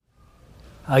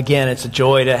Again, it's a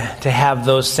joy to have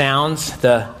those sounds,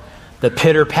 the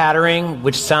pitter-pattering,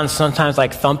 which sounds sometimes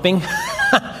like thumping.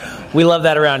 We love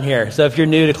that around here. So if you're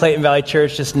new to Clayton Valley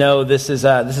Church, just know this is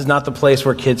not the place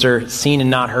where kids are seen and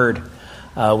not heard.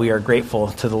 We are grateful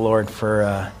to the Lord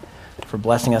for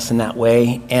blessing us in that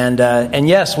way. And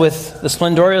yes, with the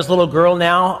Splendoria's little girl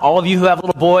now, all of you who have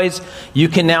little boys, you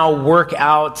can now work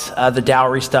out the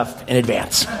dowry stuff in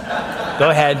advance. Go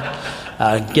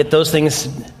ahead, get those things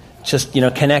just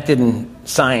connected and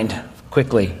signed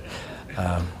quickly.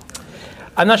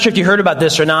 I'm not sure if you heard about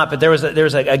this or not, but there was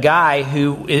a guy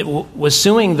who was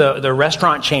suing the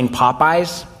restaurant chain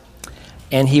Popeyes,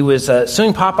 and he was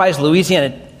suing Popeyes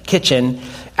Louisiana Kitchen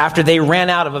after they ran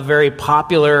out of a very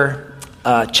popular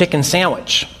chicken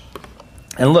sandwich.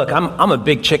 And look, I'm a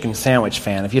big chicken sandwich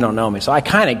fan, if you don't know me, so I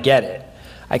kind of get it.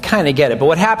 But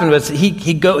what happened was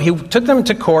he took them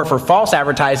to court for false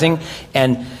advertising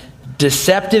and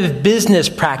deceptive business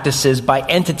practices by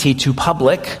entity to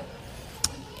public.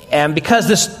 And because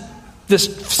this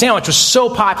sandwich was so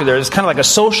popular, it was kind of like a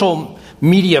social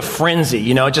media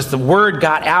frenzy, just the word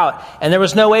got out, and there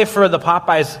was no way for the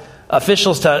Popeyes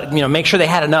officials to, make sure they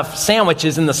had enough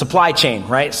sandwiches in the supply chain,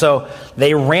 right? So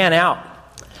they ran out,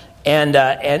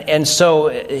 and so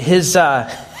his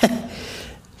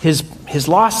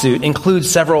lawsuit includes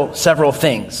several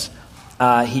things.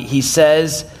 He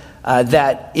says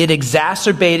that it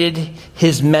exacerbated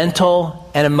his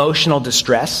mental and emotional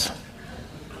distress.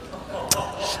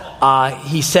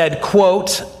 He said,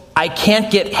 quote, "I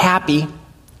can't get happy.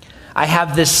 I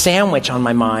have this sandwich on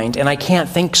my mind, and I can't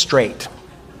think straight.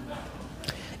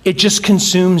 It just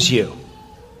consumes you."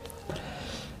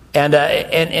 And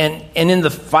in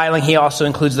the filing, he also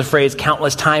includes the phrase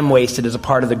 "countless time wasted" as a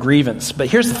part of the grievance. But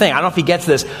here's the thing: I don't know if he gets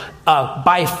this.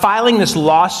 By filing this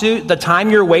lawsuit, the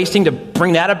time you're wasting to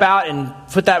bring that about and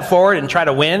put that forward and try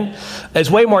to win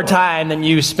is way more time than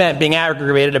you spent being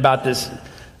aggravated about this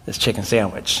chicken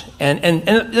sandwich. And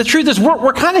the truth is,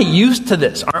 we're kind of used to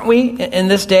this, aren't we? In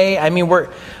this day, I mean,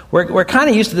 we're kind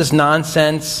of used to this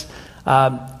nonsense.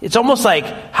 It's almost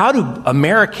like, how do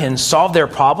Americans solve their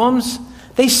problems?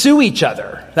 They sue each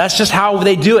other. That's just how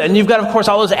they do it. And you've got, of course,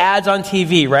 all those ads on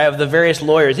TV, right, of the various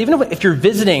lawyers. Even if you're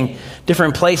visiting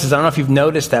different places, I don't know if you've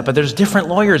noticed that, but there's different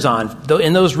lawyers on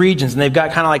in those regions, and they've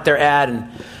got kind of like their ad,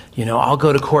 and I'll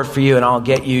go to court for you, and I'll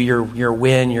get you your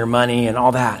win, your money, and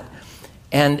all that.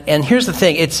 And here's the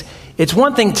thing: it's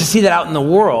one thing to see that out in the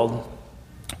world,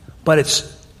 but it's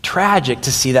tragic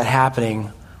to see that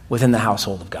happening within the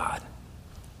household of God.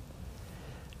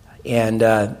 And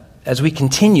as we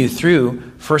continue through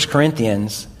 1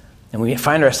 Corinthians, and we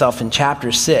find ourselves in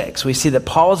chapter 6, we see that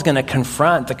Paul is going to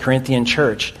confront the Corinthian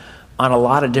church on a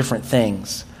lot of different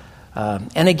things.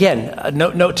 And again, a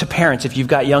note to parents: if you've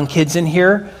got young kids in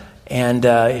here, and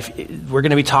if we're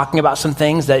going to be talking about some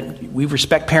things that we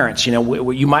respect parents.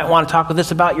 You might want to talk with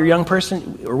us about your young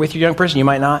person, or with your young person. You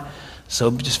might not. So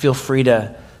just feel free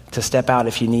to step out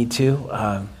if you need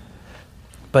to.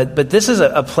 But this is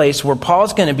a place where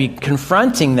Paul's going to be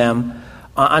confronting them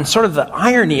on sort of the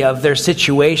irony of their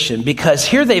situation, because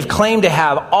here they've claimed to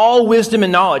have all wisdom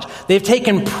and knowledge. They've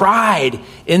taken pride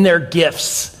in their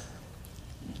gifts,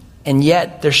 and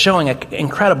yet they're showing an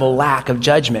incredible lack of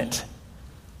judgment.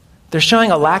 They're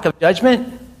showing a lack of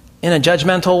judgment in a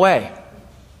judgmental way.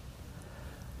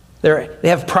 They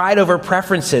have pride over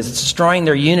preferences. It's destroying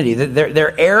their unity.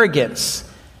 Their arrogance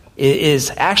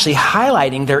is actually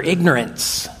highlighting their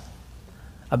ignorance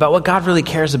about what God really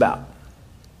cares about.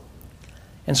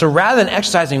 And so rather than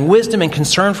exercising wisdom and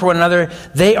concern for one another,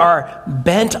 they are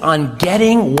bent on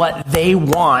getting what they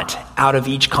want out of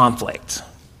each conflict.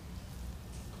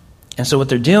 And so what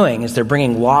they're doing is they're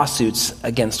bringing lawsuits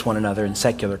against one another in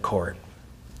secular court.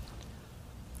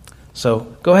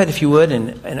 So go ahead, if you would,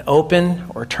 and open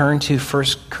or turn to 1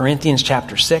 Corinthians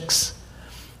chapter 6.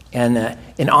 And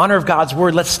in honor of God's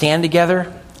word, let's stand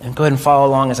together and go ahead and follow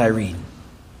along as I read.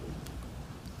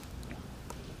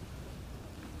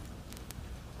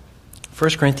 1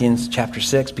 Corinthians chapter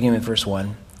 6, beginning with verse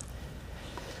 1.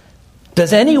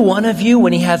 "Does any one of you,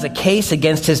 when he has a case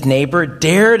against his neighbor,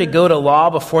 dare to go to law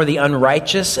before the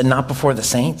unrighteous and not before the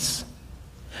saints?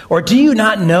 Or do you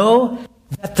not know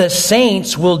that the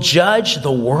saints will judge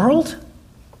the world?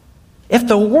 If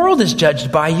the world is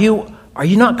judged by you, are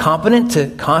you not competent to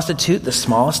constitute the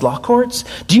smallest law courts?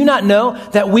 Do you not know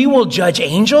that we will judge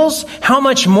angels? How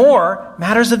much more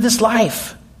matters of this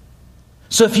life?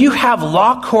 So if you have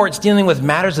law courts dealing with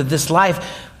matters of this life,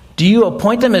 do you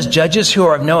appoint them as judges who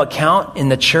are of no account in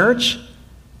the church?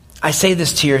 I say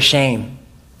this to your shame.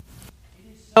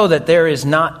 Is it so that there is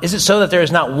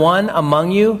not one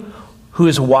among you who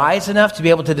is wise enough to be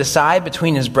able to decide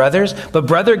between his brothers, but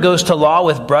brother goes to law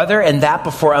with brother, and that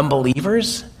before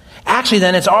unbelievers? Actually,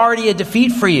 then it's already a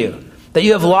defeat for you, that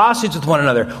you have lawsuits with one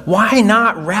another. Why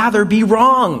not rather be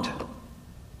wronged?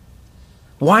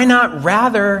 Why not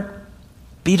rather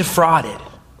be defrauded?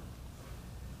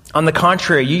 On the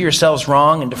contrary, you yourselves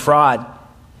wrong and defraud,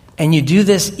 and you do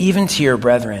this even to your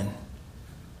brethren.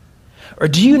 Or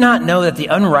do you not know that the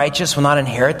unrighteous will not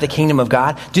inherit the kingdom of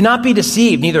God? Do not be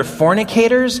deceived, neither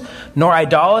fornicators, nor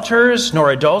idolaters,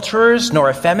 nor adulterers, nor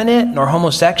effeminate, nor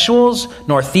homosexuals,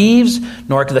 nor thieves,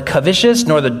 nor the covetous,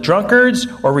 nor the drunkards,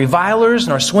 or revilers,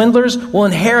 nor swindlers will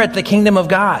inherit the kingdom of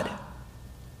God.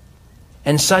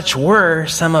 And such were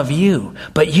some of you,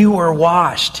 but you were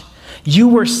washed. You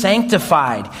were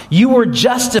sanctified. You were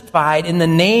justified in the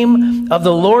name of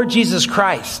the Lord Jesus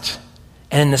Christ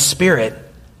and in the Spirit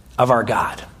of our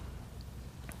God.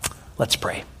 Let's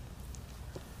pray.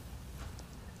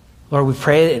 Lord, we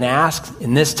pray and ask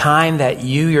in this time that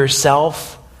you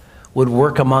yourself would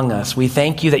work among us. We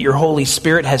thank you that your Holy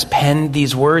Spirit has penned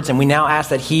these words, and we now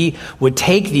ask that he would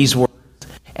take these words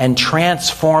and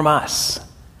transform us.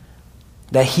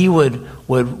 That he would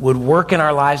work in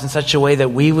our lives in such a way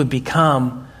that we would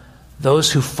become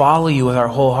those who follow you with our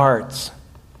whole hearts,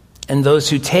 and those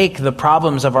who take the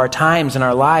problems of our times and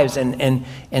our lives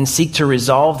and seek to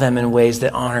resolve them in ways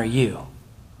that honor you.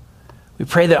 We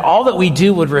pray that all that we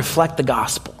do would reflect the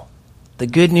gospel, the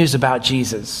good news about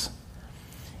Jesus.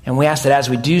 And we ask that as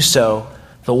we do so,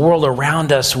 the world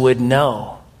around us would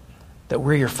know that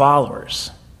we're your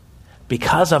followers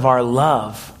because of our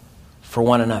love for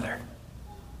one another.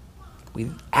 We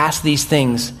ask these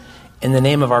things in the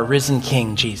name of our risen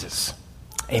King, Jesus.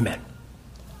 Amen.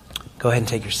 Go ahead and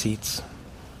take your seats.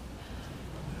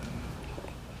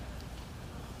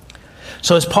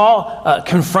 So as Paul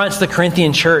confronts the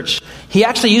Corinthian church, he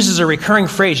actually uses a recurring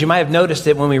phrase. You might have noticed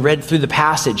it when we read through the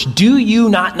passage. Do you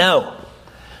not know?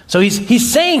 So he's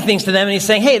saying things to them, and he's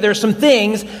saying, hey, there's some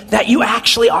things that you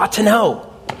actually ought to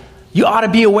know. You ought to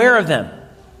be aware of them.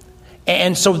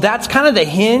 And so that's kind of the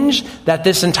hinge that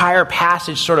this entire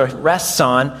passage sort of rests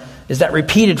on, is that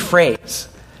repeated phrase.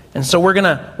 And so we're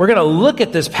gonna look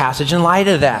at this passage in light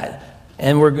of that.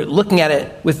 And we're looking at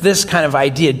it with this kind of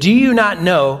idea. Do you not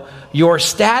know your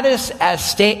status as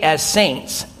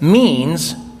saints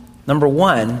means, number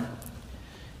one,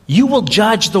 you will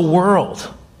judge the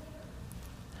world.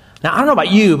 Now, I don't know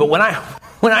about you, but when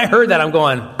I heard that, I'm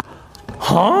going,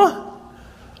 huh?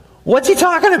 What's he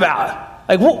talking about?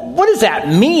 Like, what does that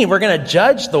mean? We're going to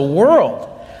judge the world.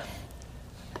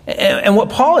 And what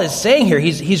Paul is saying here,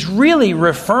 he's really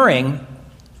referring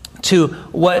to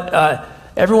what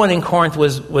everyone in Corinth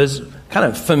was kind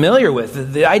of familiar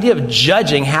with. The idea of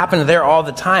judging happened there all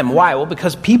the time. Why? Well,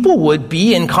 because people would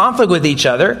be in conflict with each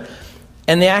other,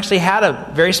 and they actually had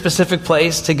a very specific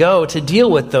place to go to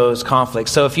deal with those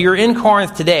conflicts. So if you're in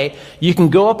Corinth today, you can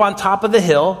go up on top of the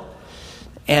hill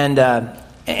and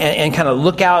kind of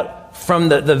look out from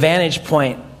the vantage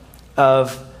point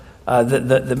of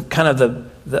the kind of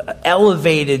the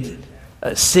elevated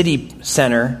city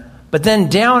center, but then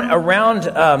down around,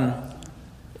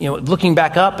 looking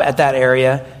back up at that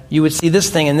area, you would see this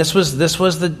thing, and this was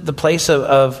the place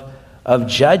of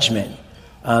judgment.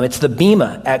 It's the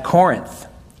bema at Corinth,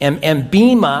 and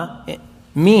bema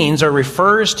means or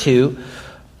refers to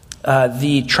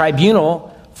the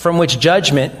tribunal from which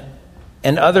judgment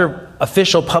and other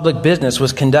official public business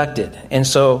was conducted. And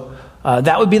so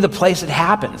that would be the place it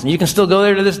happens. And you can still go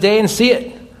there to this day and see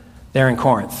it there in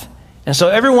Corinth. And so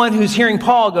everyone who's hearing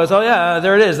Paul goes, oh yeah,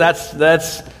 there it is.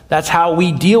 That's how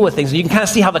we deal with things. And you can kind of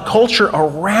see how the culture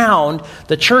around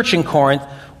the church in Corinth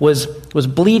was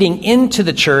bleeding into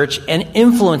the church and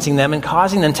influencing them and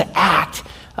causing them to act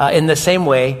in the same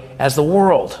way as the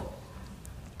world.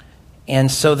 And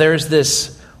so there's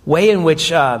this way in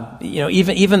which,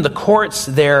 even the courts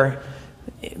there,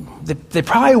 they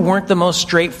probably weren't the most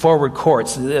straightforward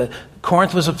courts.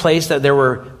 Corinth was a place that there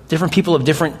were different people of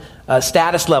different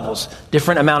status levels,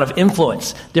 different amount of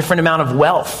influence, different amount of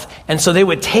wealth. And so they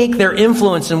would take their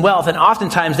influence and wealth, and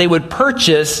oftentimes they would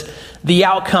purchase the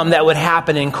outcome that would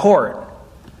happen in court.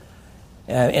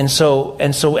 And so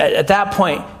at that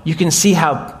point, you can see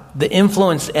how the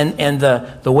influence and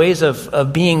the ways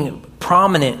of being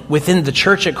prominent within the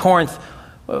church at Corinth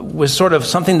was sort of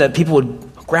something that people would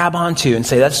grab onto and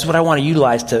say, that's what I want to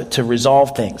utilize to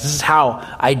resolve things. This is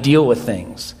how I deal with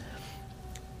things.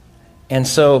 And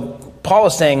so Paul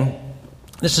is saying,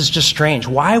 this is just strange.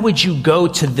 Why would you go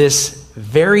to this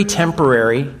very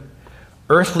temporary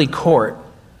earthly court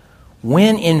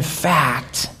when in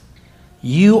fact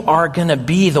you are going to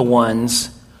be the ones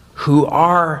who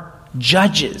are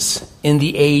judges in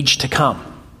the age to come.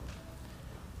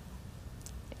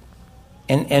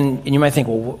 And you might think,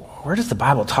 well, where does the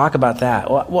Bible talk about that?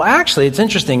 Well, actually, it's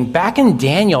interesting. Back in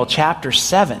Daniel chapter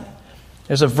 7,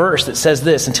 there's a verse that says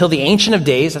this: until the Ancient of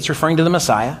Days, that's referring to the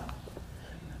Messiah.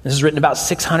 This is written about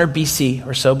 600 BC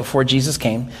or so before Jesus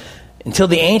came. Until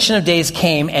the Ancient of Days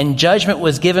came, and judgment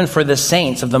was given for the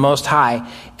saints of the Most High,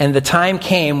 and the time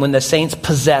came when the saints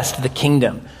possessed the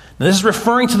kingdom. Now, this is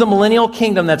referring to the millennial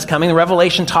kingdom that's coming.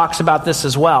 Revelation talks about this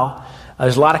as well.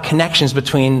 There's a lot of connections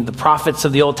between the prophets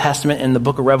of the Old Testament and the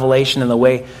book of Revelation and the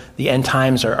way the end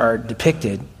times are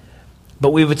depicted.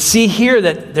 But we would see here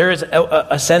that there is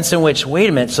a sense in which, wait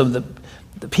a minute, so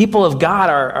the people of God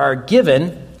are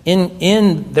given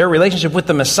in their relationship with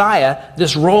the Messiah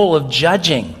this role of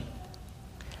judging.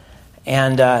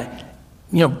 And,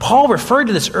 Paul referred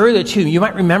to this earlier too. You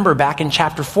might remember back in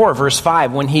chapter 4, verse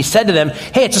 5, when he said to them,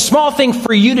 hey, it's a small thing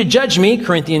for you to judge me,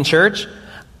 Corinthian church.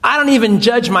 I don't even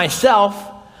judge myself,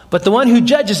 but the one who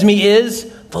judges me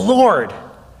is the Lord.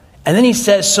 And then he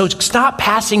says, so stop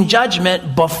passing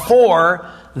judgment before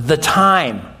the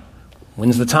time.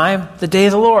 When's the time? The day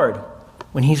of the Lord,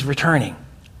 when he's returning.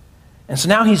 And so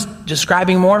now he's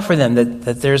describing more for them,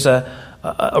 that there's a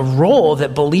role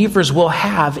that believers will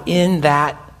have in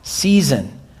that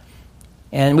season.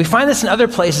 And we find this in other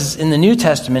places in the New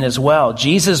Testament as well.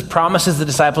 Jesus promises the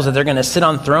disciples that they're going to sit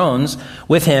on thrones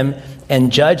with him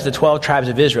and judge the 12 tribes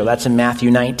of Israel. That's in Matthew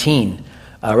 19.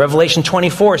 Revelation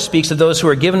 24 speaks of those who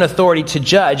are given authority to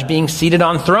judge being seated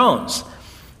on thrones.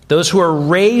 Those who are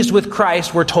raised with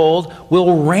Christ, we're told,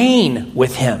 will reign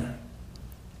with him.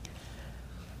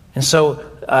 And so,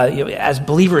 as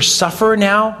believers suffer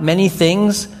now many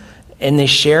things, and they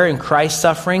share in Christ's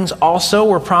sufferings, also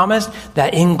we're promised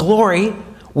that in glory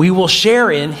we will share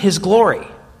in his glory.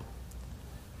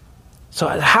 So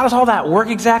how does all that work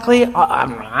exactly?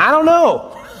 I don't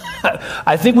know.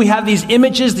 I think we have these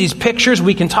images, these pictures.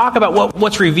 We can talk about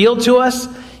what's revealed to us.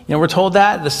 We're told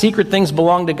that the secret things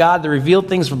belong to God, the revealed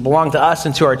things belong to us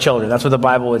and to our children. That's what the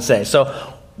Bible would say. So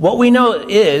what we know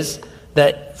is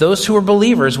that those who are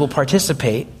believers will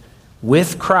participate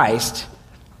with Christ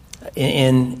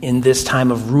in this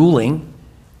time of ruling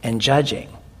and judging.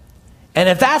 And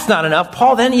if that's not enough,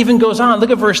 Paul then even goes on. Look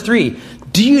at verse 3.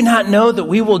 Do you not know that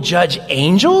we will judge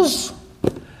angels?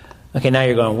 Okay, now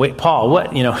you're going, wait, Paul,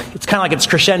 what? It's kind of like it's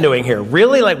crescendoing here.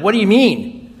 Really? Like, what do you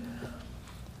mean?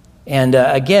 And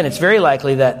again, it's very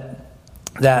likely that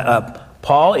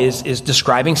Paul is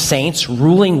describing saints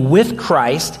ruling with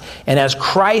Christ, and as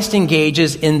Christ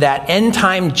engages in that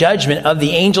end-time judgment of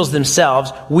the angels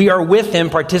themselves, we are with him,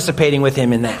 participating with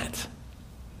him in that.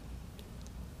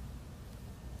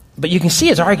 But you can see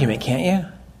his argument, can't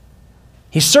you?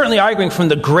 He's certainly arguing from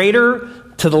the greater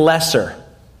to the lesser.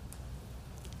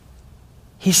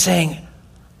 He's saying,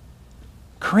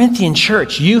 Corinthian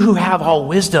church, you who have all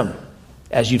wisdom,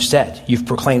 as you've said, you've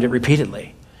proclaimed it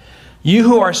repeatedly. You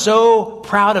who are so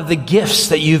proud of the gifts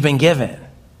that you've been given,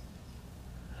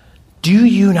 do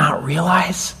you not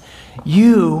realize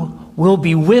you will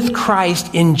be with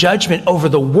Christ in judgment over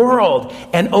the world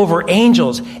and over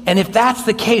angels? And if that's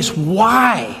the case,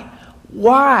 why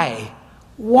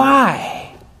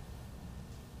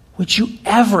would you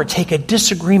ever take a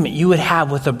disagreement you would have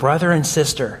with a brother and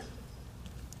sister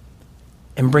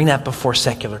and bring that before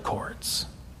secular courts?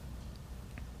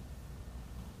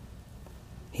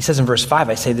 He says in verse 5,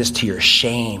 I say this to your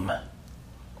shame.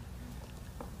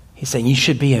 He's saying you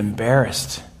should be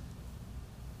embarrassed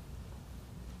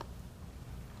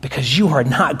because you are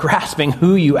not grasping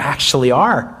who you actually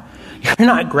are. You're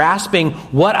not grasping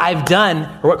what I've done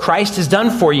or what Christ has done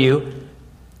for you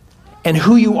and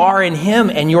who you are in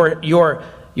him and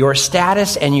your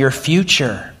status and your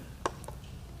future.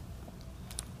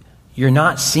 You're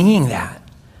not seeing that.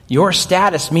 Your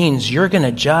status means you're going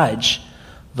to judge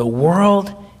the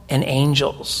world and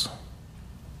angels.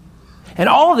 And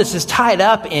all of this is tied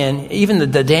up in, even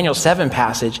the Daniel 7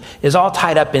 passage, is all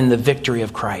tied up in the victory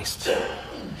of Christ.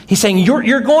 He's saying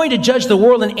you're going to judge the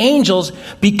world and angels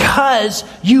because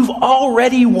you've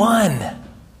already won.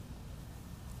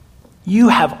 You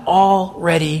have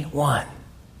already won.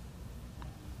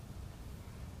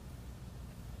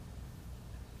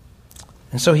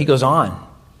 And so he goes on.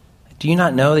 Do you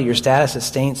not know that your status as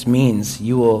saints means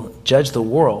you will judge the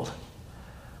world?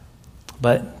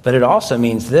 But it also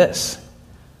means this.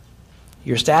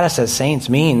 Your status as saints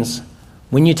means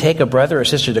when you take a brother or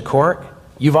sister to court,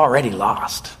 you've already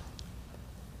lost.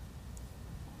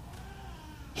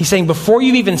 He's saying before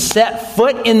you've even set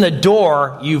foot in the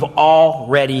door, you've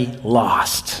already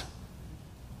lost.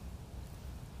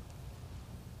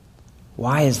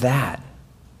 Why is that?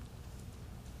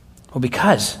 Well,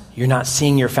 because you're not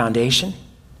seeing your foundation.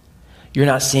 You're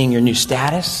not seeing your new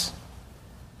status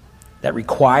that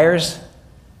requires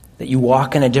that you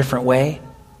walk in a different way.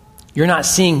 You're not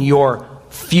seeing your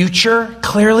future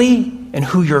clearly and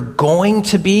who you're going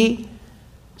to be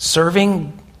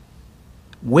serving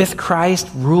with Christ,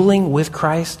 ruling with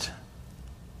Christ.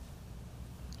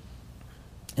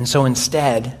 And so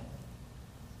instead,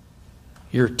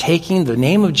 you're taking the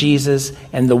name of Jesus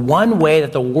and the one way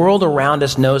that the world around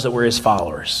us knows that we're his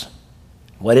followers.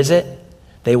 What is it?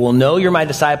 They will know you're my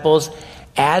disciples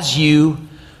as you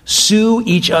sue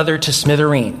each other to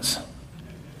smithereens.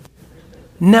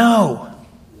 No.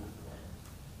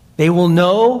 They will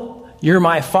know you're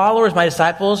my followers, my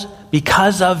disciples,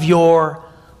 because of your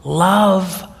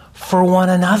love for one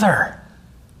another.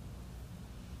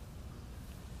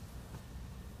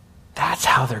 That's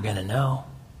how they're going to know.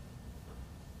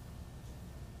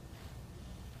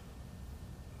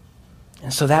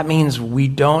 And so that means we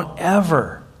don't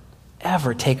ever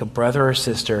take a brother or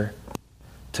sister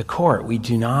to court. We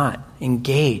do not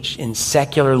engage in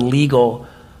secular legal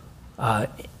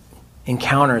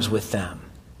encounters with them.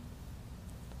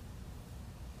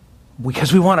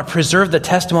 Because we want to preserve the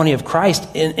testimony of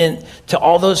Christ to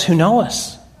all those who know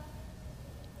us.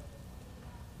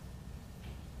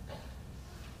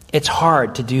 It's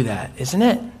hard to do that, isn't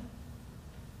it?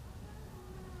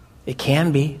 It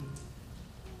can be.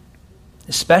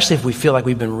 Especially if we feel like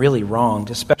we've been really wronged.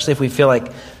 Especially if we feel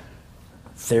like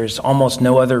there's almost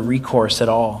no other recourse at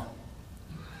all.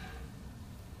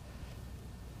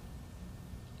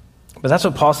 But that's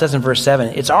what Paul says in verse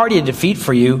 7. It's already a defeat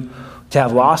for you to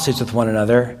have lawsuits with one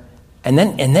another. And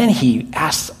then he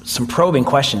asks some probing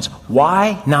questions.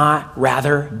 Why not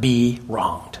rather be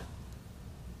wronged?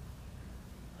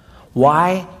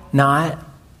 Why not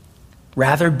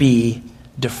rather be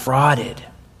defrauded?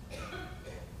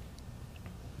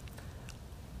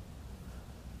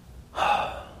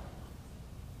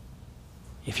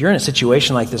 If you're in a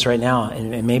situation like this right now,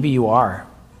 and maybe you are,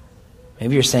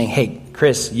 maybe you're saying, hey,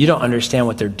 Chris, you don't understand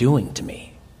what they're doing to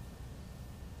me.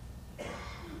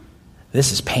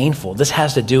 This is painful. This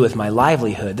has to do with my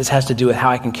livelihood. This has to do with how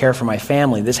I can care for my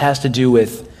family. This has to do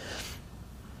with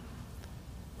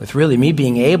really me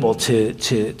being able to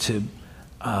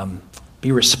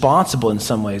be responsible in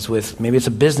some ways with, maybe it's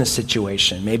a business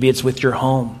situation. Maybe it's with your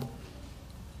home.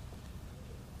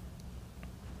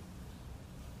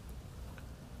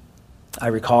 I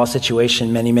recall a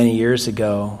situation many, many years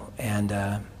ago,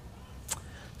 and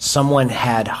someone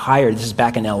had hired, this is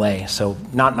back in LA, so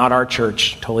not our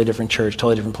church, totally different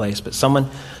place, but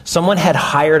someone had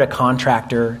hired a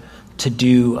contractor to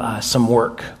do some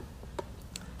work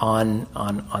on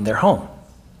their home.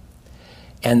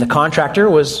 And the contractor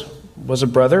was a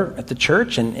brother at the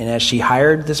church, and as she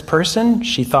hired this person,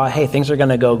 she thought, hey, things are going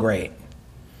to go great.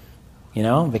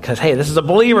 Because, hey, this is a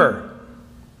believer.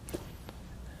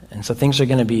 And so things are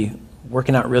going to be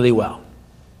working out really well.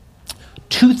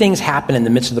 Two things happen in the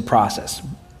midst of the process.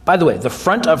 By the way, the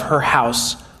front of her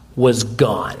house was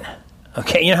gone.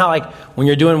 Okay, you know how like when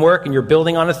you're doing work and you're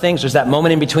building onto things, there's that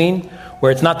moment in between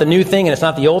where it's not the new thing and it's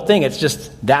not the old thing. It's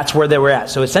just, that's where they were at.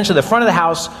 So essentially the front of the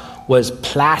house was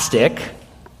plastic,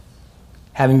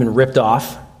 having been ripped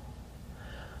off.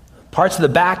 Parts of the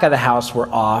back of the house were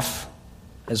off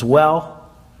as well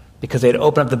because they had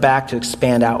opened up the back to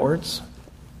expand outwards.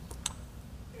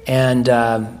 And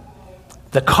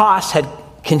the costs had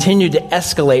continued to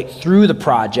escalate through the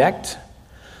project.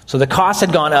 So the costs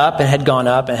had gone up and had gone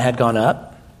up and had gone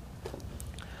up.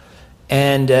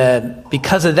 And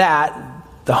because of that,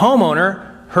 the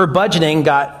homeowner, her budgeting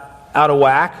got out of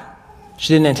whack.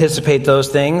 She didn't anticipate those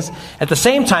things. At the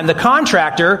same time, the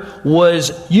contractor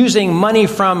was using money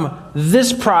from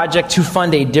this project to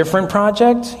fund a different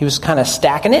project. He was kind of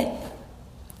stacking it.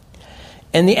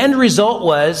 And the end result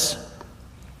was,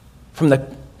 from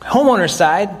the homeowner's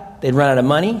side, they'd run out of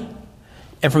money.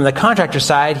 And from the contractor's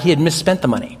side, he had misspent the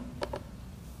money.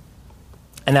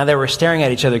 And now they were staring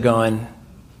at each other going,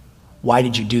 why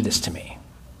did you do this to me?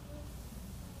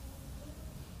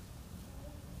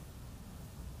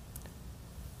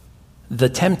 The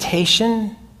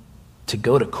temptation to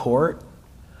go to court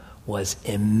was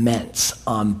immense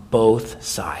on both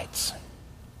sides.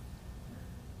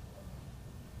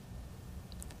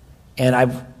 And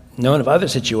I've known of other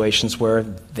situations where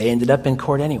they ended up in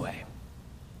court anyway.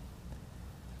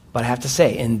 But I have to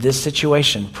say, in this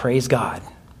situation, praise God,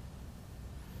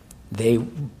 they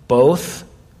both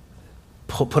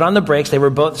put on the brakes. They were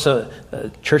both, so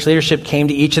church leadership came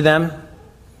to each of them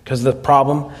because the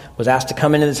problem was asked to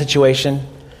come into the situation.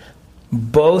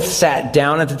 Both sat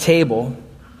down at the table,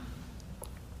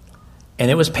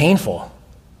 and it was painful.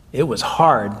 It was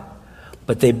hard,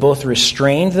 but they both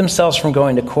restrained themselves from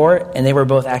going to court, and they were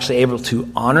both actually able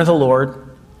to honor the Lord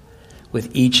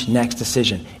with each next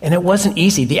decision. And it wasn't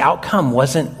easy. The outcome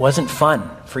wasn't fun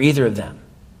for either of them.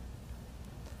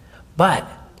 But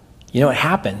you know what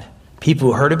happened? People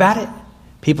who heard about it,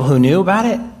 people who knew about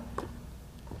it,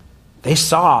 they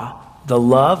saw the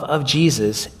love of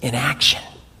Jesus in action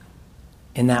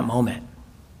in that moment.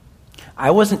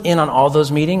 I wasn't in on all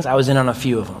those meetings. I was in on a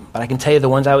few of them. But I can tell you the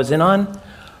ones I was in on,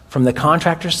 from the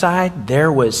contractor side,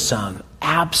 there was some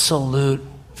absolute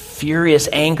furious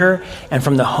anger. And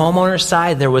from the homeowner's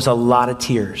side, there was a lot of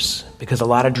tears because a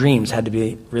lot of dreams had to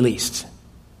be released.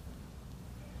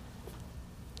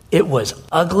 It was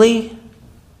ugly.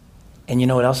 And you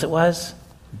know what else it was?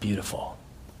 Beautiful.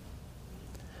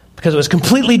 Because it was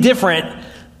completely different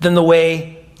than the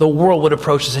way the world would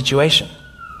approach the situation.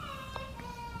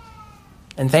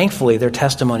 And thankfully, their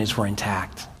testimonies were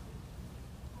intact.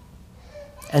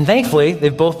 And thankfully,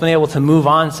 they've both been able to move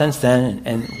on since then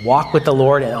and walk with the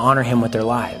Lord and honor Him with their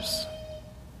lives.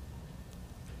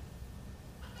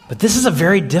 But this is a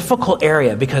very difficult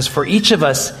area because for each of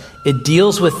us, it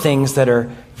deals with things that are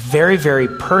very, very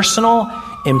personal,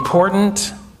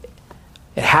 important.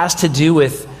 It has to do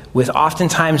with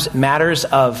oftentimes matters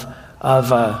of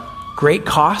great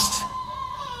cost.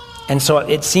 And so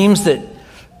it seems that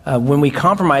when we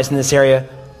compromise in this area,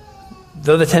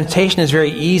 though the temptation is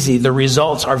very easy, the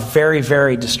results are very,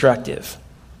 very destructive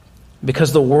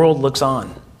because the world looks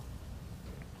on.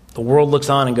 The world looks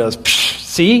on and goes,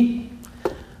 see?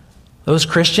 Those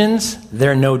Christians,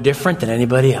 they're no different than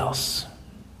anybody else.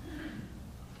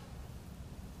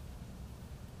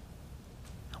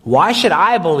 Why should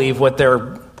I believe what their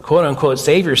quote-unquote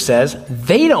Savior says?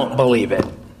 They don't believe it.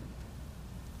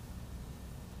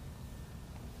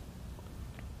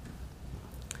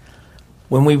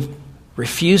 When we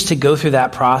refuse to go through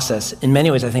that process, in many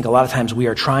ways, I think a lot of times we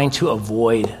are trying to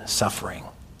avoid suffering.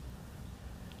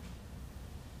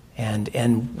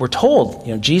 And we're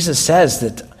told, Jesus says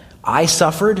that I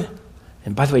suffered,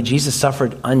 and by the way, Jesus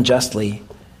suffered unjustly.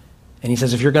 And he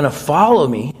says, if you're going to follow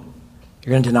me,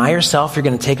 you're going to deny yourself, you're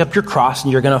going to take up your cross,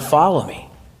 and you're going to follow me.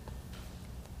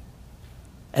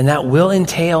 And that will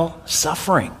entail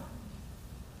suffering.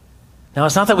 Now,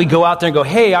 it's not that we go out there and go,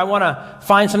 hey, I want to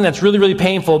find something that's really, really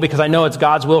painful because I know it's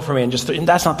God's will for me. And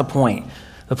that's not the point.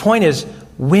 The point is,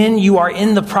 when you are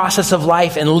in the process of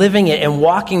life and living it and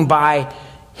walking by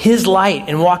His light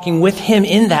and walking with Him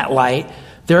in that light,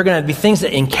 there are going to be things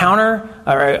that encounter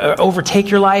or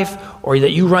overtake your life or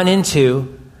that you run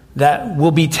into that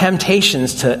will be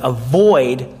temptations to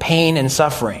avoid pain and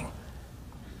suffering.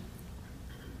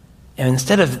 And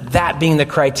instead of that being the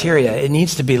criteria, it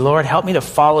needs to be, Lord, help me to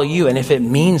follow you. And if it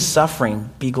means suffering,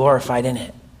 be glorified in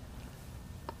it.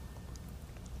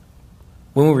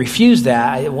 When we refuse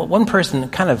that, one person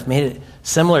kind of made it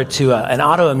similar to an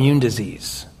autoimmune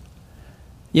disease.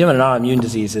 You know what an autoimmune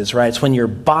disease is, right? It's when your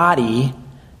body,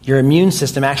 your immune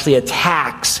system actually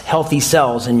attacks healthy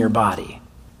cells in your body.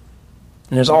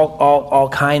 And there's all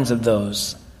kinds of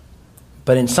those.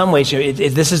 But in some ways,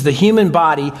 this is the human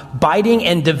body biting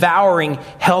and devouring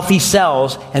healthy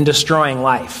cells and destroying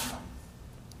life.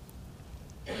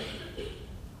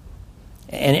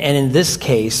 And in this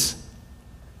case,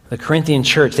 the Corinthian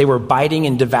church, they were biting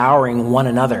and devouring one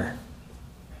another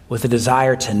with a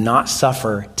desire to not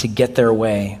suffer, to get their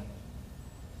way,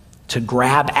 to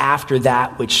grab after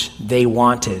that which they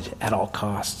wanted at all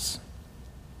costs.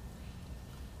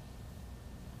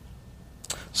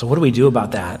 So what do we do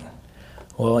about that?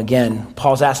 Well, again,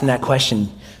 Paul's asking that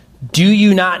question. Do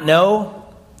you not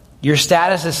know? Your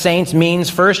status as saints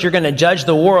means, first, you're going to judge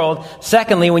the world.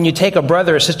 Secondly, when you take a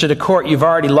brother or sister to court, you've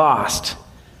already lost.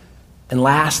 And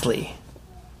lastly,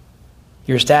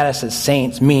 your status as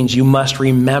saints means you must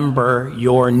remember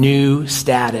your new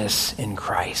status in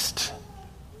Christ.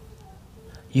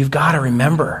 You've got to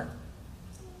remember.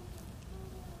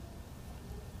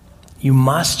 You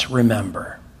must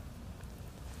remember.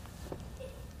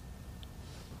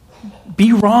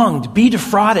 Be wronged, be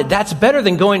defrauded. That's better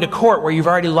than going to court where you've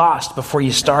already lost before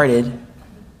you started.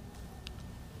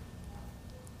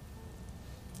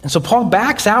 And so Paul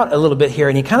backs out a little bit here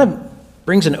and he kind of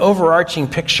brings an overarching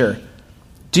picture.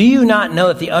 Do you not know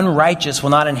that the unrighteous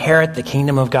will not inherit the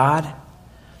kingdom of God?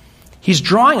 He's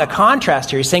drawing a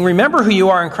contrast here. He's saying, remember who you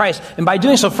are in Christ. And by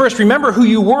doing so, first, remember who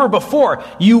you were before.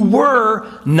 You were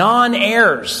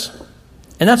non-heirs.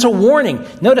 And that's a warning.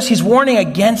 Notice he's warning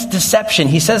against deception.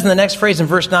 He says in the next phrase in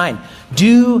verse 9,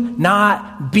 do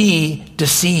not be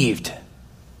deceived.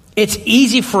 It's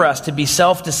easy for us to be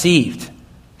self-deceived.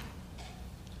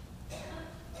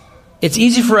 It's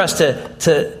easy for us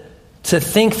to to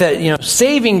think that,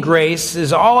 saving grace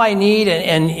is all I need,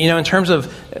 and in terms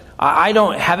of I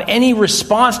don't have any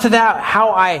response to that, how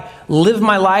I live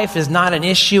my life is not an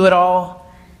issue at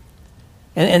all.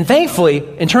 And thankfully,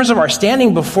 in terms of our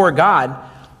standing before God,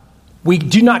 we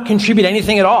do not contribute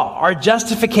anything at all. Our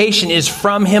justification is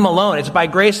from Him alone. It's by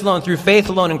grace alone, through faith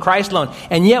alone, in Christ alone.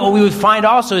 And yet what we would find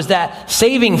also is that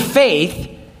saving faith,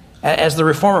 as the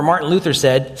reformer Martin Luther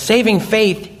said, saving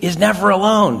faith is never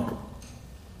alone.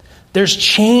 There's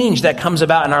change that comes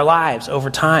about in our lives over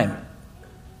time.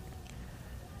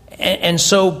 And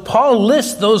so Paul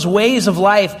lists those ways of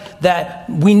life that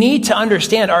we need to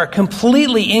understand are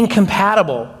completely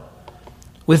incompatible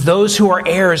with those who are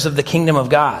heirs of the kingdom of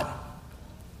God.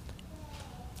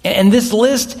 And this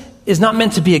list is not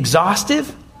meant to be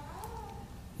exhaustive.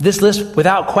 This list,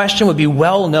 without question, would be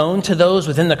well known to those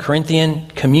within the Corinthian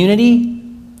community.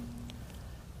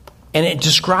 And it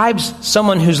describes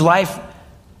someone whose life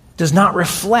does not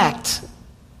reflect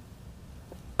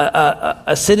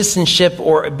a citizenship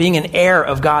or being an heir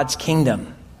of God's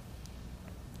kingdom.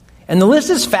 And the list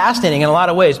is fascinating in a lot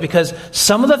of ways, because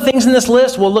some of the things in this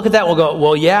list, we'll look at that, we'll go,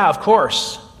 well, yeah, of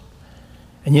course.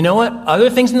 And you know what?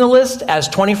 Other things in the list, as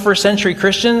 21st century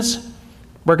Christians,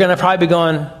 we're going to probably be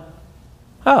going,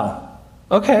 oh,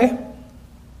 okay.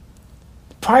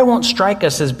 Probably won't strike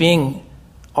us as being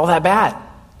all that bad.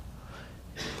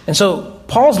 And so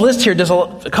Paul's list here does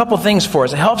a couple things for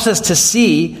us. It helps us to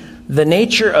see the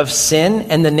nature of sin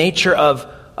and the nature of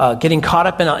getting caught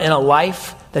up in a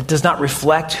life that does not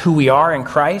reflect who we are in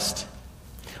Christ.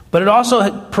 But it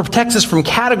also protects us from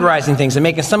categorizing things and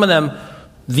making some of them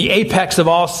the apex of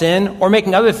all sin, or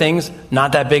making other things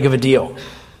not that big of a deal.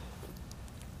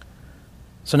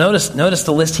 So notice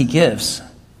the list he gives.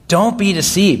 Don't be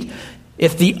deceived.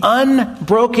 If the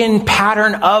unbroken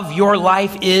pattern of your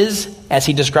life is, as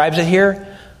he describes it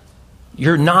here,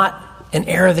 you're not an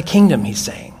heir of the kingdom, he's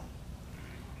saying.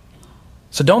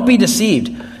 So don't be deceived.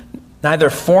 Neither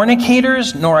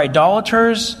fornicators, nor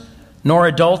idolaters, nor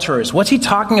adulterers. What's he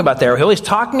talking about there? Well, he's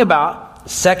talking about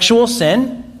sexual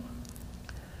sin.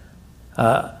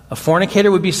 A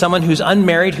fornicator would be someone who's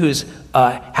unmarried, who's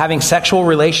having sexual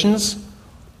relations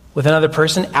with another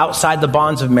person outside the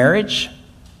bonds of marriage.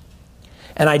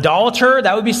 An idolater,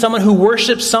 that would be someone who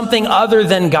worships something other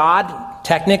than God,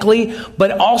 technically.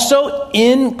 But also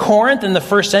in Corinth in the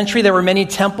first century, there were many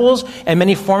temples and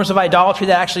many forms of idolatry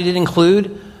that actually did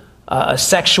include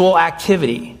sexual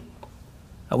activity.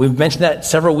 We mentioned that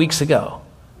several weeks ago.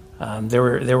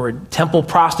 There were temple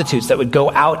prostitutes that would go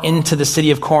out into the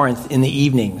city of Corinth in the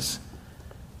evenings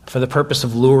for the purpose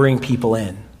of luring people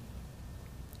in.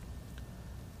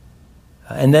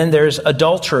 And then there's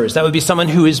adulterers. That would be someone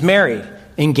who is married,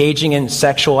 engaging in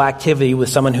sexual activity with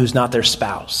someone who's not their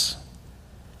spouse.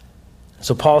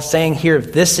 So Paul's saying here,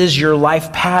 if this is your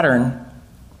life pattern,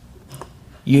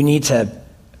 you need to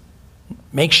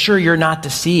make sure you're not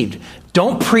deceived.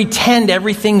 Don't pretend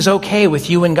everything's okay with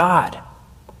you and God,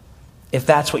 if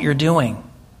that's what you're doing.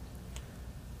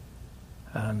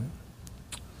 And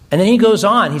then he goes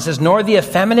on. He says, nor the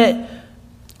effeminate,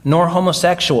 nor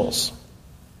homosexuals.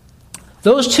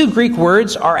 Those two Greek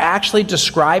words are actually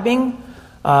describing,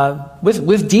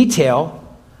 with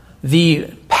detail,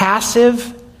 the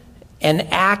passive and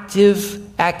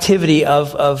active activity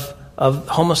of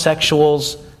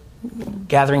homosexuals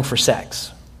gathering for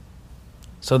sex.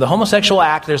 So the homosexual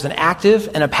act, there's an active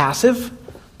and a passive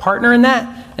partner in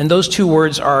that, and those two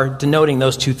words are denoting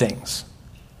those two things.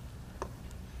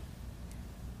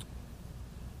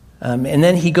 And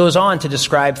then he goes on to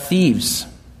describe thieves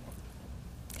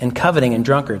and coveting and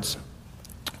drunkards.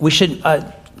 We should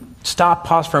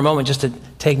pause for a moment just to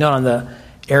take note on the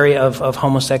area of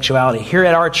homosexuality. Here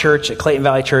at our church, at Clayton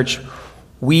Valley Church,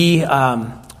 we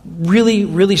really,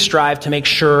 really strive to make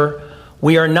sure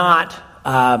we are not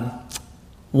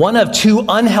one of two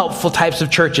unhelpful types of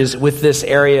churches with this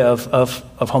area of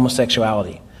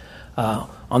homosexuality.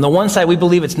 On the one side, we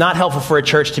believe it's not helpful for a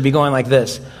church to be going like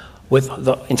this with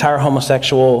the entire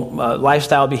homosexual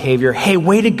lifestyle behavior. Hey,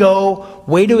 way to go,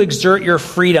 way to exert your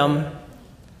freedom,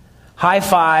 high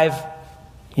five,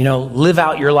 live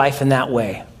out your life in that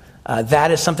way.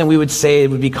 That is something we would say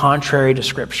would be contrary to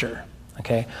Scripture.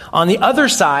 Okay. On the other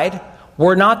side,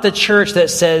 we're not the church that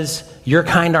says your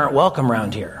kind aren't welcome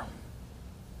around here,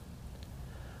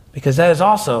 because that is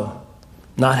also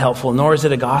not helpful, nor is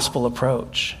it a gospel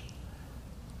approach.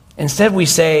 Instead, we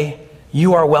say,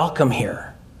 you are welcome here.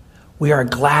 We are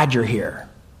glad you're here.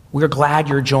 We're glad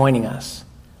you're joining us.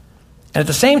 And at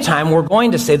the same time, we're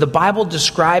going to say the Bible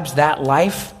describes that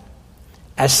life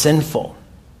as sinful.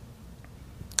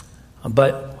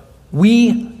 But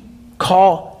we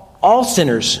call all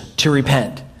sinners to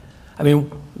repent. I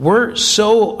mean, we're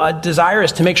so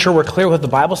desirous to make sure we're clear what the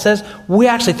Bible says. We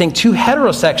actually think two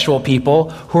heterosexual people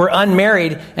who are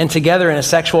unmarried and together in a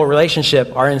sexual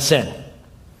relationship are in sin.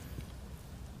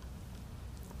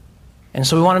 And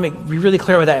so we want to be really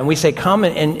clear with that. And we say, come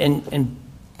and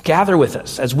gather with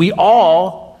us as we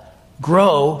all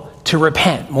grow to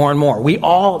repent more and more. We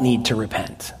all need to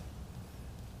repent.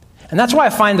 And that's why I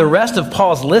find the rest of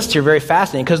Paul's list here very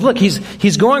fascinating. Because look,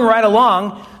 he's going right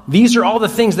along. These are all the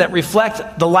things that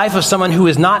reflect the life of someone who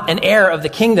is not an heir of the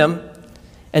kingdom.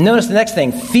 And notice the next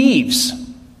thing, thieves.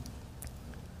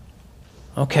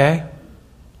 Okay.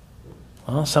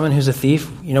 Well, someone who's a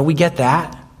thief, we get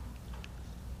that.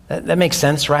 That makes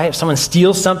sense, right? If someone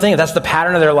steals something, if that's the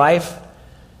pattern of their life,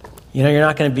 you're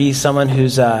not going to be someone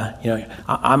who's,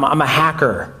 I'm a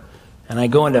hacker, and I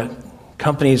go into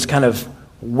companies' kind of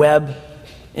web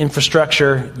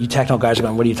infrastructure. You technical guys are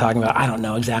going, what are you talking about? I don't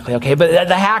know exactly. Okay, but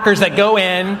the hackers that go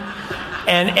in,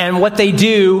 and what they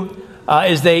do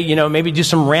is they, maybe do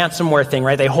some ransomware thing,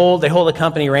 right? They hold a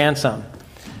company ransom,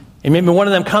 and maybe one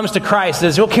of them comes to Christ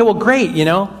and says, okay, well, great,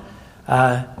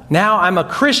 now I'm a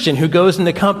Christian who goes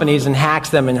into companies and hacks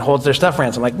them and holds their stuff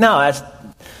ransom. Like, no, that's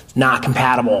not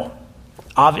compatible.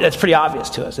 That's pretty obvious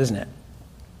to us, isn't it?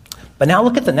 But now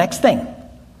look at the next thing.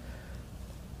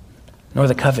 Nor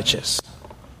the covetous.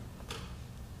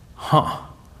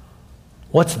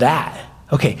 What's that?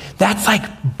 Okay, that's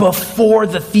like before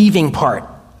the thieving part.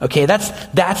 Okay, that's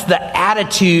the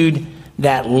attitude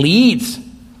that leads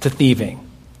to thieving.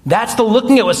 That's the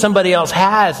looking at what somebody else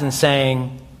has and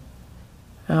saying,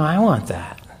 oh, I want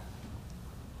that.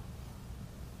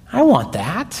 I want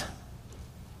that.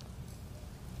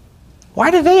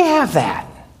 Why do they have that?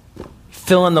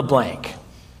 Fill in the blank.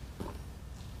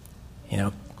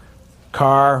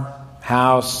 Car,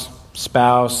 house,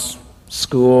 spouse,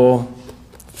 school,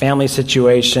 family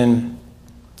situation,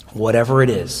 whatever it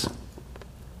is.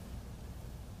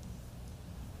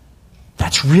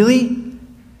 That's really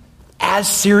as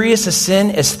serious a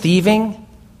sin as thieving?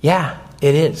 Yeah,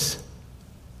 it is.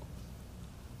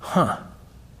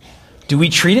 Do we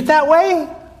treat it that way?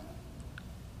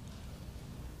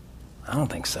 I don't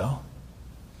think so.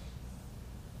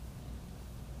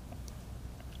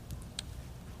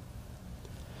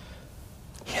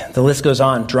 The list goes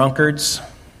on. Drunkards,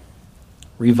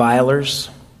 revilers.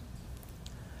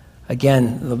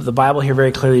 Again, the Bible here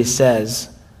very clearly says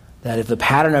that if the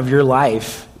pattern of your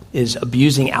life is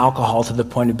abusing alcohol to the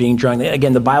point of being drunk,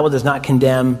 again, the Bible does not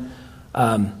condemn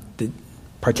the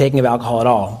partaking of alcohol at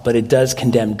all, but it does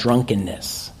condemn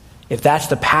drunkenness. If that's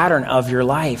the pattern of your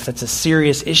life, that's a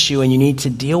serious issue, and you need to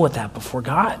deal with that before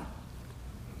God.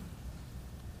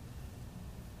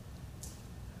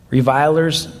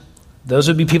 Revilers, those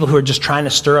would be people who are just trying to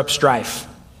stir up strife.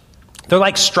 They're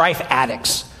like strife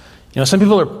addicts. Some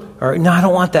people are, no, I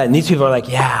don't want that. And these people are like,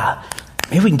 yeah,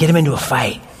 maybe we can get them into a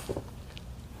fight.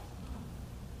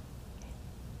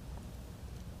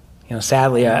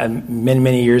 Sadly,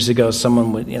 many years ago,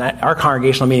 someone would, our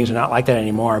congregational meetings are not like that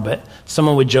anymore, but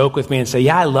someone would joke with me and say,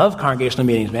 yeah, I love congregational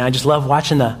meetings, man. I just love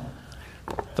watching the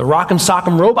rock'em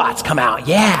sock'em robots come out.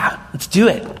 Yeah, let's do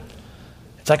it.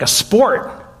 It's like a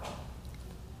sport.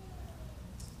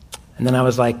 And then I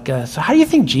was like, so how do you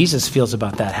think Jesus feels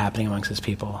about that happening amongst his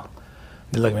people?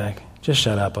 They look at me like, just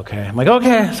shut up, okay? I'm like,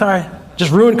 okay, sorry.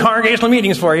 Just ruined congregational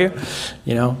meetings for you,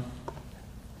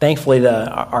 Thankfully,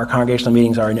 our congregational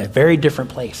meetings are in a very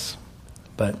different place.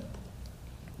 But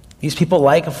these people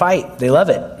like a fight. They love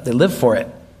it. They live for it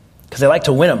because they like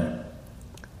to win them.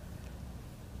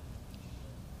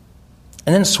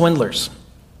 And then swindlers.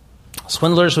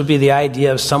 Swindlers would be the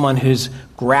idea of someone who's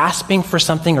grasping for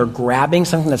something or grabbing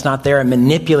something that's not there and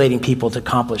manipulating people to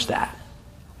accomplish that.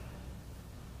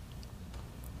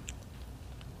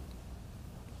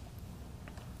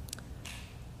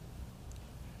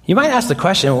 You might ask the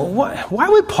question, why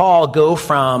would Paul go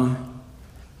from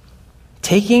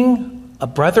taking a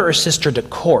brother or sister to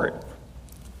court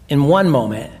in one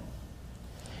moment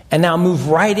and now move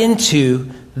right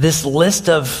into this list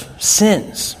of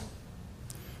sins?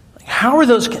 How are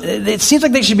those? It seems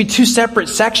like they should be two separate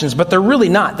sections, but they're really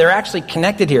not. They're actually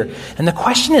connected here. And the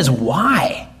question is,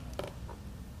 why?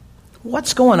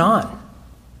 What's going on?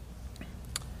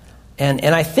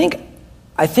 And I think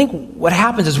what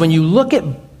happens is when you look at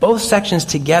both sections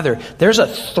together, there's a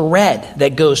thread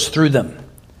that goes through them,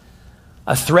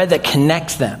 a thread that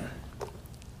connects them.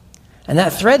 And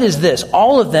that thread is this: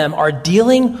 all of them are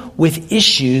dealing with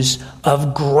issues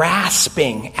of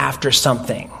grasping after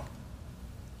something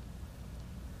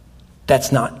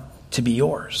that's not to be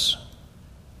yours.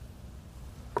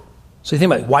 So you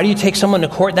think about it. Why do you take someone to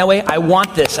court that way? I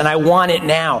want this and I want it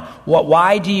now.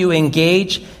 Why do you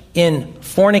engage in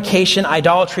fornication,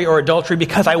 idolatry, or adultery?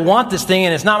 Because I want this thing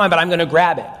and it's not mine, but I'm going to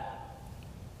grab it.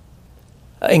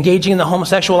 Engaging in the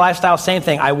homosexual lifestyle, same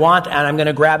thing. I want and I'm going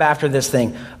to grab after this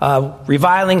thing.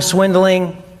 Reviling,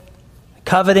 swindling,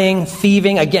 coveting,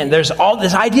 thieving. Again, there's all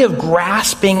this idea of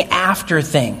grasping after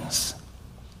things.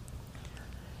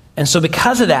 And so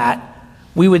because of that,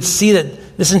 we would see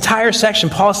that this entire section,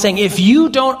 Paul is saying, if you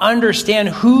don't understand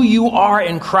who you are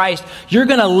in Christ, you're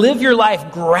going to live your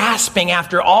life grasping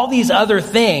after all these other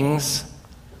things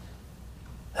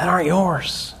that aren't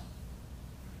yours.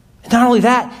 And not only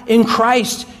that, in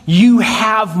Christ, you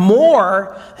have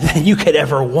more than you could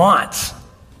ever want.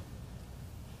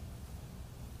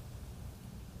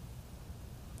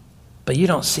 But you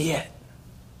don't see it.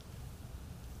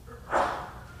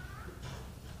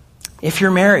 If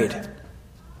you're married,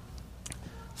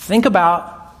 think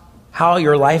about how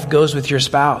your life goes with your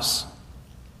spouse.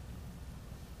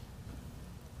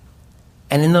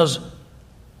 And in those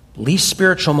least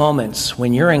spiritual moments,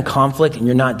 when you're in conflict and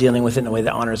you're not dealing with it in a way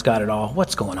that honors God at all,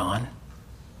 what's going on?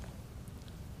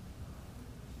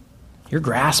 You're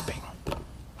grasping.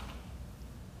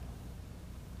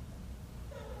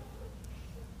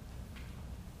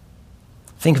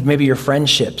 Think of maybe your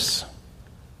friendships.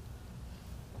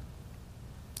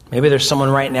 Maybe there's someone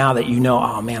right now that you know,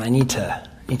 oh man, I need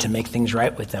to make things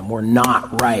right with them. We're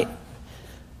not right.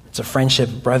 It's a friendship,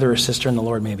 brother or sister in the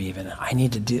Lord, maybe even. I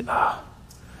need to do,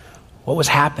 what was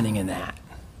happening in that?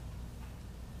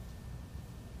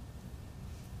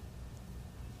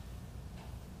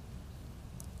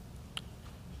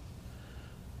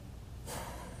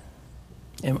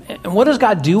 And what does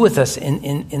God do with us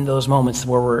in those moments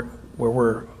where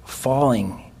we're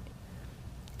falling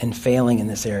and failing in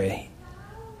this area?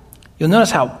 You'll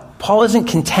notice how Paul isn't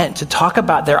content to talk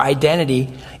about their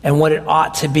identity and what it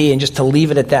ought to be and just to leave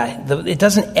it at that. It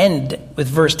doesn't end with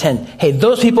verse 10. Hey,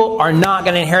 those people are not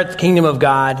going to inherit the kingdom of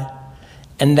God,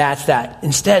 and that's that.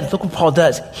 Instead, look what Paul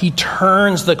does. He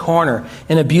turns the corner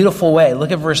in a beautiful way.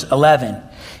 Look at verse 11.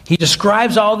 He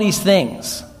describes all these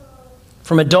things,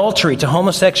 from adultery to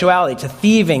homosexuality to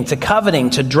thieving to coveting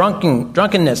to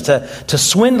drunkenness to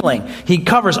swindling. He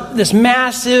covers this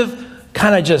massive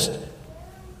kind of just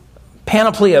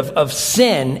panoply of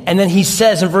sin, and then he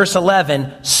says in verse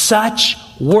 11, such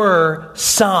were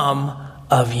some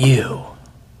of you.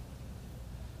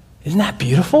 Isn't that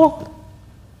beautiful?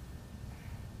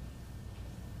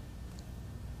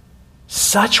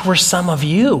 Such were some of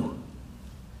you.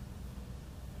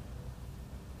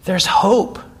 There's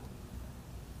hope.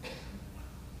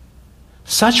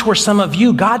 Such were some of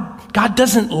you. God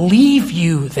doesn't leave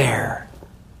you there.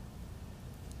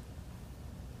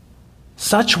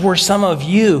 Such were some of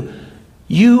you.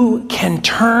 You can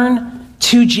turn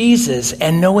to Jesus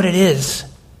and know what it is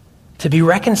to be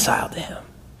reconciled to him.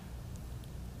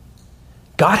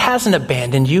 God hasn't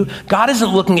abandoned you. God isn't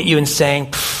looking at you and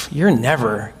saying, you're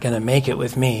never going to make it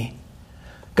with me.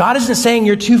 God isn't saying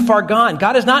you're too far gone.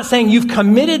 God is not saying you've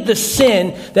committed the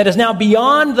sin that is now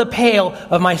beyond the pale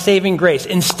of my saving grace.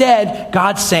 Instead,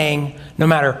 God's saying, no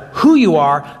matter who you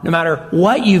are, no matter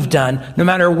what you've done, no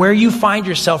matter where you find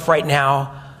yourself right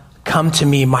now, come to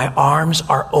me. My arms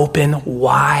are open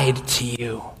wide to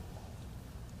you.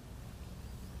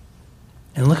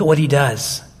 And look at what he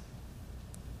does.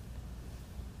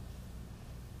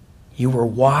 You were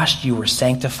washed, you were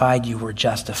sanctified, you were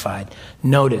justified.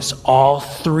 Notice, all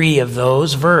three of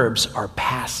those verbs are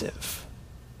passive.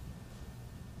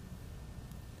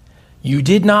 You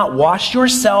did not wash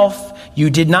yourself,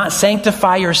 you did not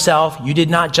sanctify yourself, you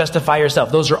did not justify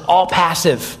yourself. Those are all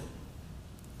passive.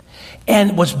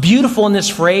 And what's beautiful in this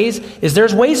phrase is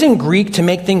there's ways in Greek to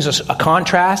make things a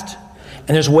contrast,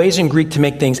 and there's ways in Greek to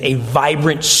make things a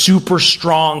vibrant, super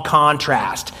strong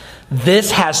contrast.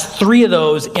 This has three of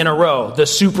those in a row, the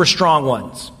super strong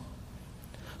ones.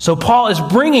 So Paul is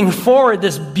bringing forward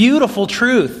this beautiful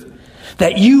truth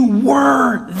that you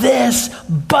were this,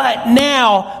 but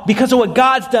now, because of what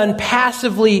God's done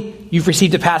passively, you've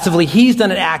received it passively, he's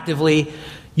done it actively,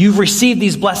 you've received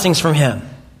these blessings from him.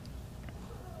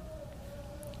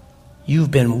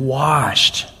 You've been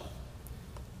washed.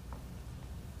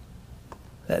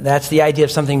 That's the idea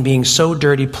of something being so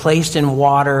dirty, placed in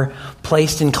water,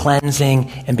 placed in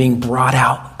cleansing, and being brought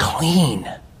out clean.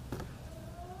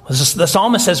 The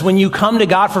psalmist says, when you come to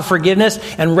God for forgiveness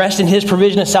and rest in his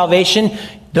provision of salvation,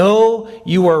 though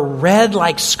you are red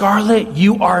like scarlet,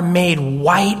 you are made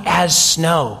white as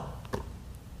snow.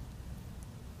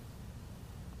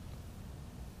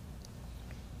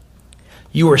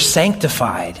 You are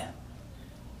sanctified.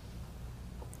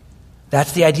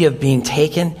 That's the idea of being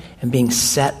taken and being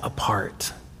set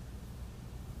apart.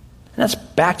 And that's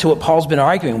back to what Paul's been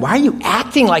arguing. Why are you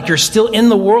acting like you're still in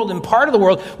the world and part of the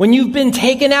world when you've been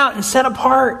taken out and set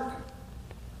apart?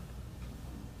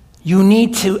 You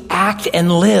need to act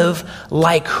and live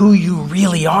like who you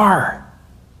really are.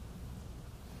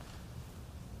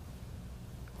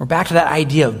 We're back to that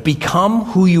idea of become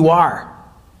who you are.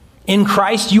 In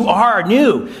Christ, you are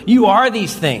new. You are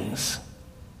these things.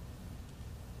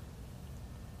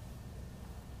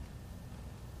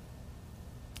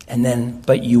 And then,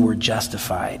 but you were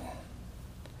justified.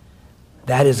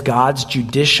 That is God's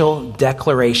judicial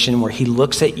declaration where he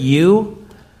looks at you,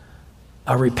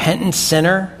 a repentant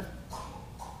sinner.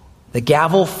 The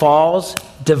gavel falls.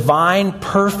 Divine,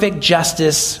 perfect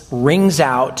justice rings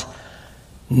out.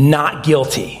 Not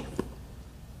guilty.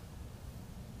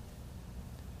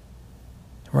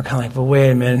 We're kind of like, but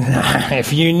wait a minute.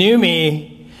 If you knew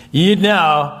me, you'd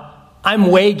know I'm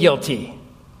way guilty.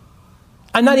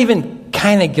 I'm not even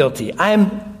kind of guilty.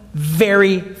 I'm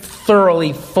very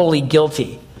thoroughly, fully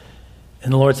guilty.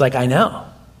 And the Lord's like, I know.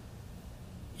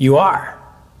 You are.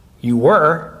 You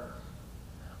were.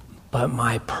 But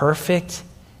my perfect,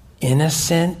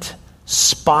 innocent,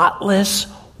 spotless,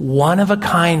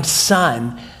 one-of-a-kind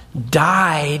Son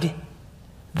died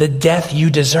the death you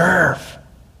deserve.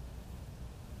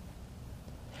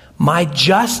 My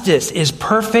justice is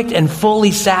perfect and fully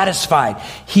satisfied.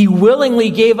 He willingly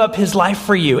gave up his life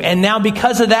for you. And now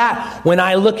because of that, when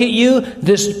I look at you,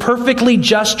 this perfectly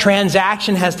just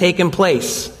transaction has taken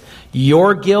place.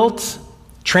 Your guilt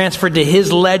transferred to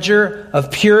his ledger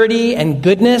of purity and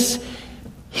goodness.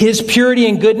 His purity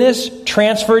and goodness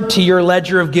transferred to your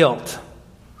ledger of guilt.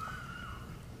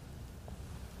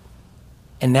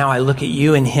 And now I look at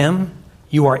you and him.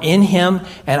 You are in him,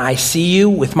 and I see you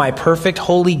with my perfect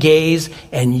holy gaze,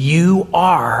 and you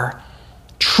are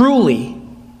truly,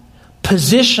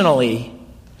 positionally,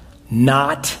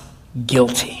 not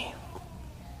guilty.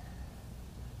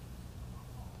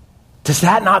 Does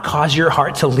that not cause your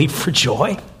heart to leap for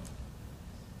joy?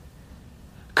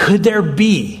 Could there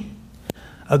be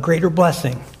a greater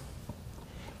blessing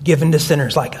given to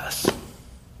sinners like us?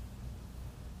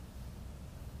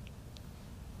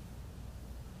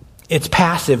 It's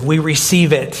passive. We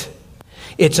receive it.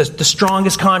 It's the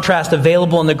strongest contrast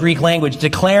available in the Greek language,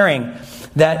 declaring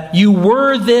that you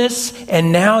were this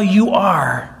and now you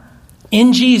are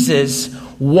in Jesus,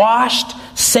 washed,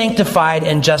 sanctified,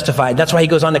 and justified. That's why he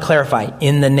goes on to clarify,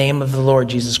 in the name of the Lord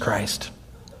Jesus Christ.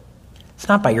 It's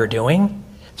not by your doing.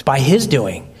 It's by his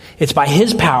doing. It's by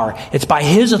his power. It's by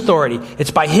his authority.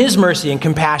 It's by his mercy and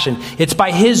compassion. It's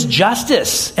by his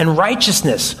justice and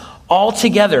righteousness, all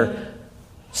together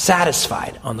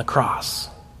satisfied on the cross.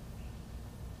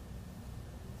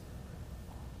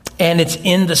 And it's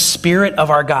in the Spirit of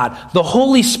our God. The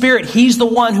Holy Spirit, he's the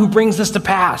one who brings this to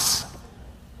pass.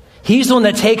 He's the one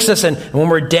that takes us, and when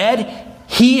we're dead,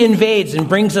 he invades and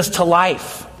brings us to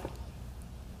life.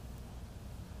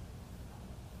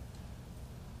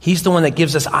 He's the one that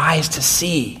gives us eyes to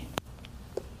see.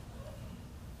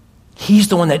 He's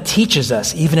the one that teaches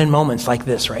us, even in moments like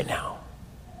this right now.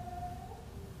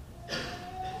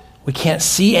 We can't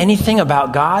see anything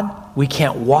about God. We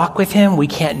can't walk with him. We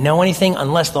can't know anything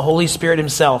unless the Holy Spirit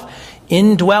himself,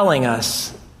 indwelling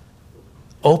us,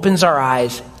 opens our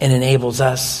eyes and enables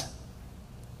us.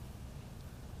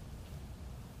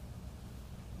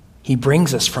 He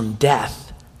brings us from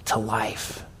death to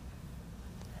life.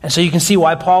 And so you can see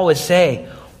why Paul would say,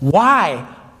 why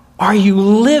are you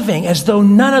living as though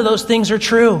none of those things are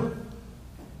true?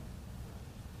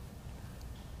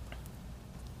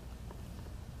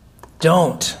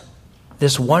 Don't.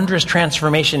 This wondrous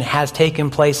transformation has taken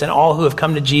place in all who have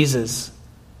come to Jesus.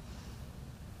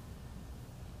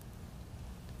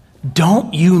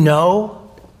 Don't you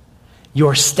know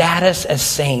your status as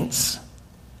saints?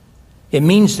 It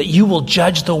means that you will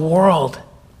judge the world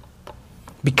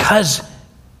because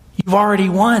you've already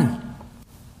won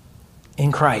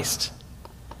in Christ.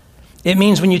 It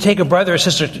means when you take a brother or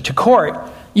sister to court,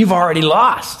 you've already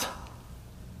lost.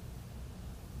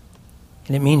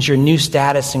 And it means your new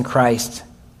status in Christ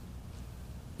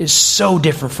is so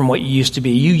different from what you used to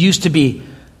be. You used to be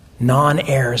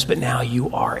non-heirs, but now you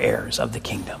are heirs of the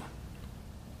kingdom.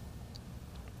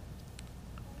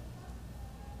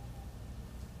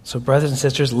 So brothers and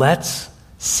sisters, let's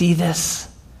see this.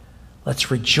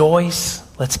 Let's rejoice.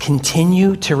 Let's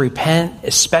continue to repent,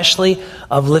 especially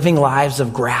of living lives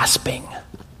of grasping.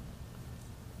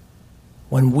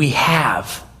 When we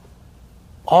have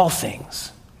all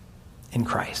things in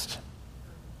Christ.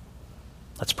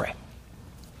 Let's pray.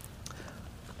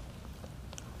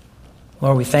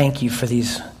 Lord, we thank you for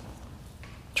these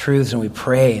truths, and we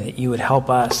pray that you would help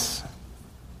us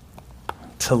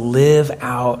to live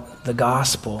out the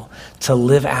gospel, to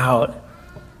live out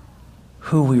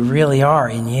who we really are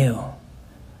in you.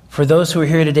 For those who are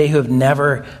here today who have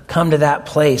never come to that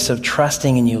place of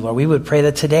trusting in you, Lord, we would pray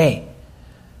that today,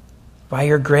 by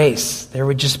your grace, there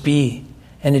would just be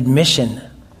an admission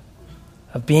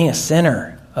of being a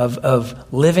sinner,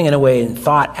 of living in a way in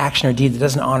thought, action, or deed that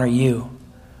doesn't honor you,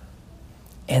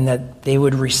 and that they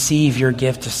would receive your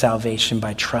gift of salvation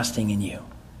by trusting in you.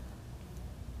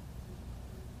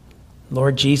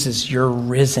 Lord Jesus, you're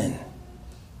risen.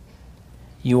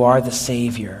 You are the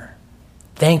Savior.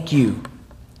 Thank you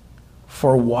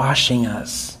for washing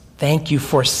us. Thank you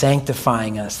for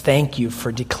sanctifying us. Thank you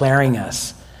for declaring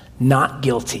us not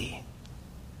guilty.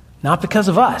 Not because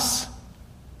of us,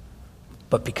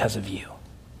 but because of you.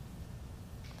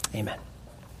 Amen.